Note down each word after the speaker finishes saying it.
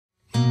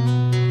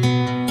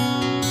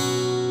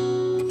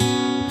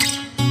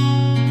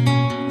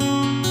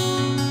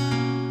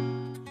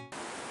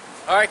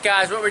Alright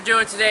guys, what we're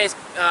doing today is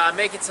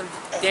making some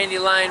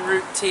dandelion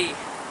root tea.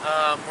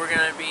 We're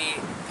going to be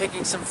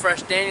picking some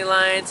fresh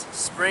dandelions,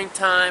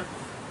 springtime.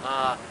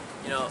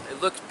 You know, it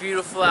looks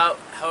beautiful out,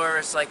 however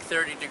it's like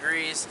 30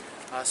 degrees,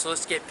 so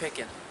let's get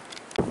picking.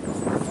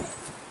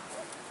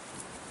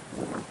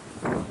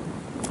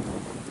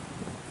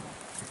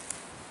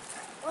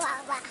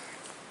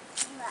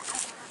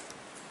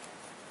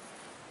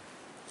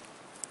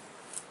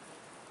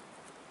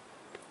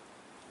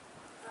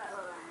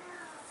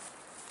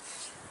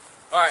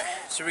 Alright,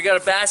 so we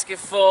got a basket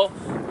full.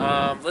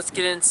 Let's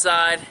get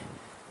inside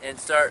and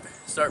start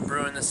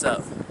brewing this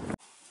up.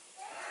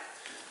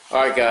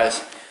 Alright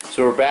guys,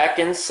 so we're back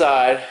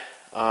inside.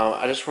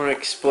 I just want to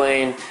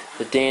explain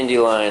the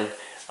dandelion.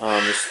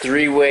 There's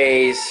 3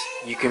 ways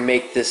you can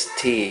make this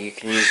tea. You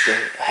can use the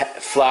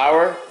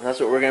flower, and that's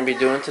what we're going to be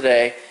doing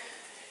today.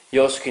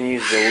 You also can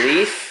use the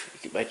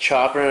leaf by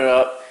chopping it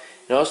up,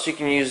 and also you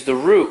can use the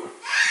root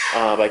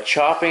by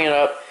chopping it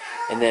up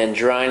and then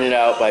drying it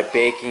out by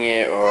baking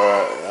it or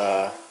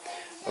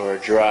a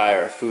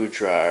dryer, a food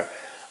dryer.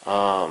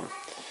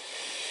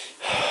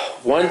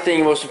 One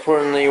thing most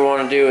importantly you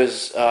want to do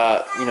is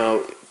you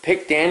know,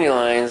 pick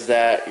dandelions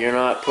that you're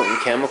not putting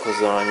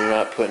chemicals on, you're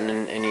not putting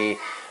in any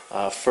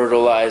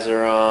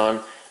fertilizer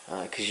on,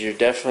 because you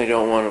definitely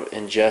don't want to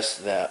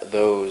ingest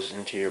those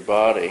into your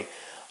body.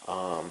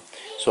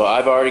 So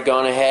I've already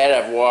gone ahead,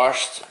 I've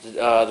washed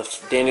the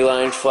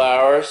dandelion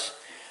flowers.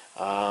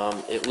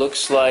 It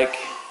looks like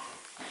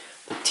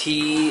the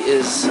tea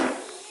is,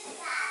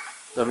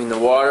 the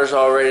water's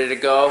all ready to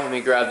go. Let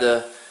me grab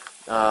the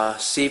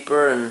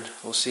seeper and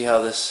we'll see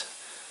how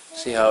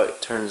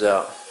it turns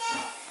out.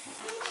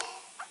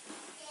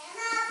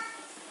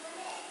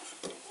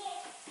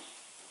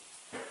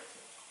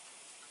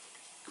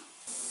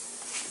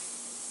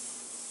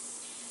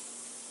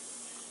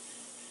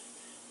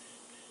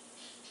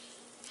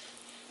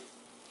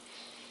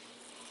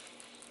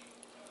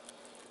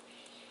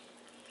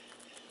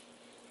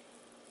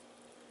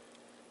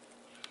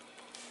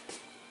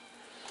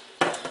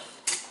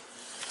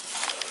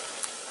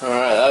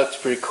 Alright, that looks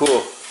pretty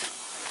cool.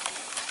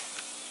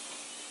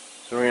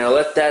 So we're going to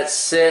let that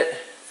sit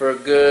for a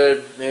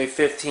good maybe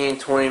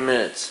 15-20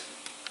 minutes.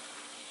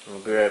 We'll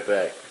be right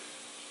back.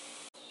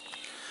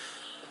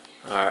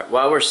 Alright,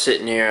 while we're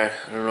sitting here,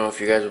 I don't know if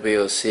you guys will be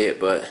able to see it,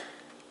 but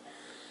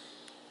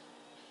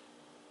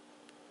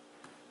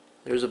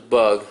there's a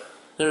bug.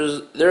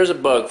 There's a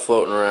bug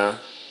floating around.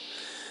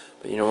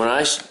 But you know, when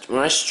I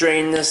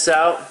strain this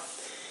out,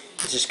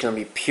 it's just going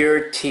to be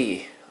pure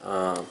tea.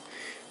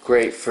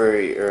 Great for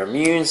your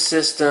immune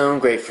system,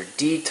 great for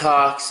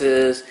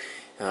detoxes,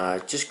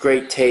 just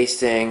great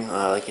tasting.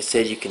 Like I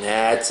said, you can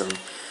add some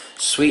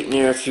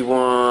sweetener if you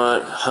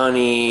want,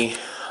 honey.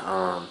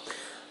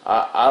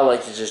 I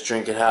like to just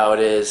drink it how it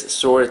is. It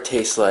sort of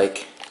tastes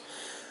like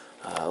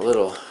a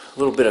little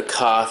bit of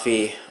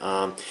coffee.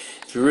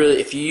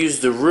 If you use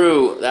the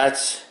root,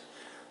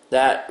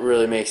 that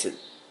really makes it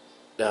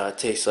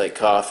taste like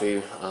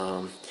coffee.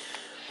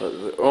 But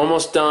we're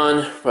almost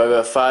done, probably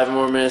about 5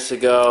 more minutes to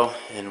go,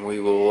 and we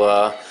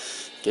will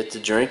get to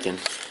drinking.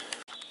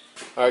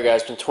 Alright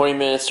guys, it's been 20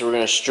 minutes, so we're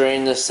going to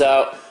strain this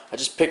out. I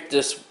just picked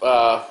this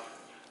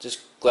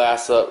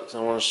glass up because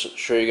I want to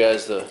show you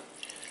guys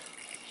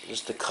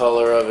just the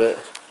color of it.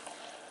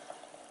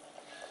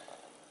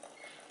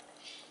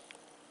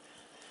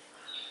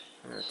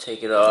 I'm going to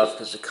take it off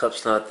because the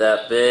cup's not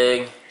that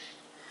big.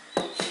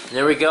 And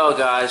there we go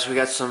guys, we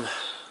got some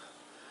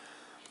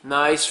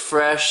nice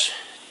fresh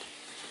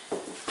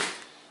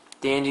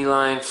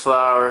dandelion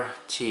flower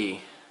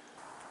tea.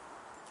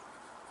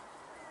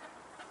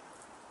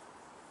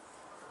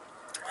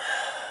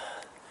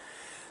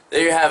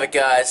 There you have it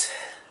guys.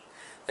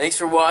 Thanks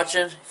for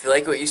watching. If you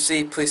like what you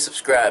see, please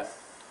subscribe.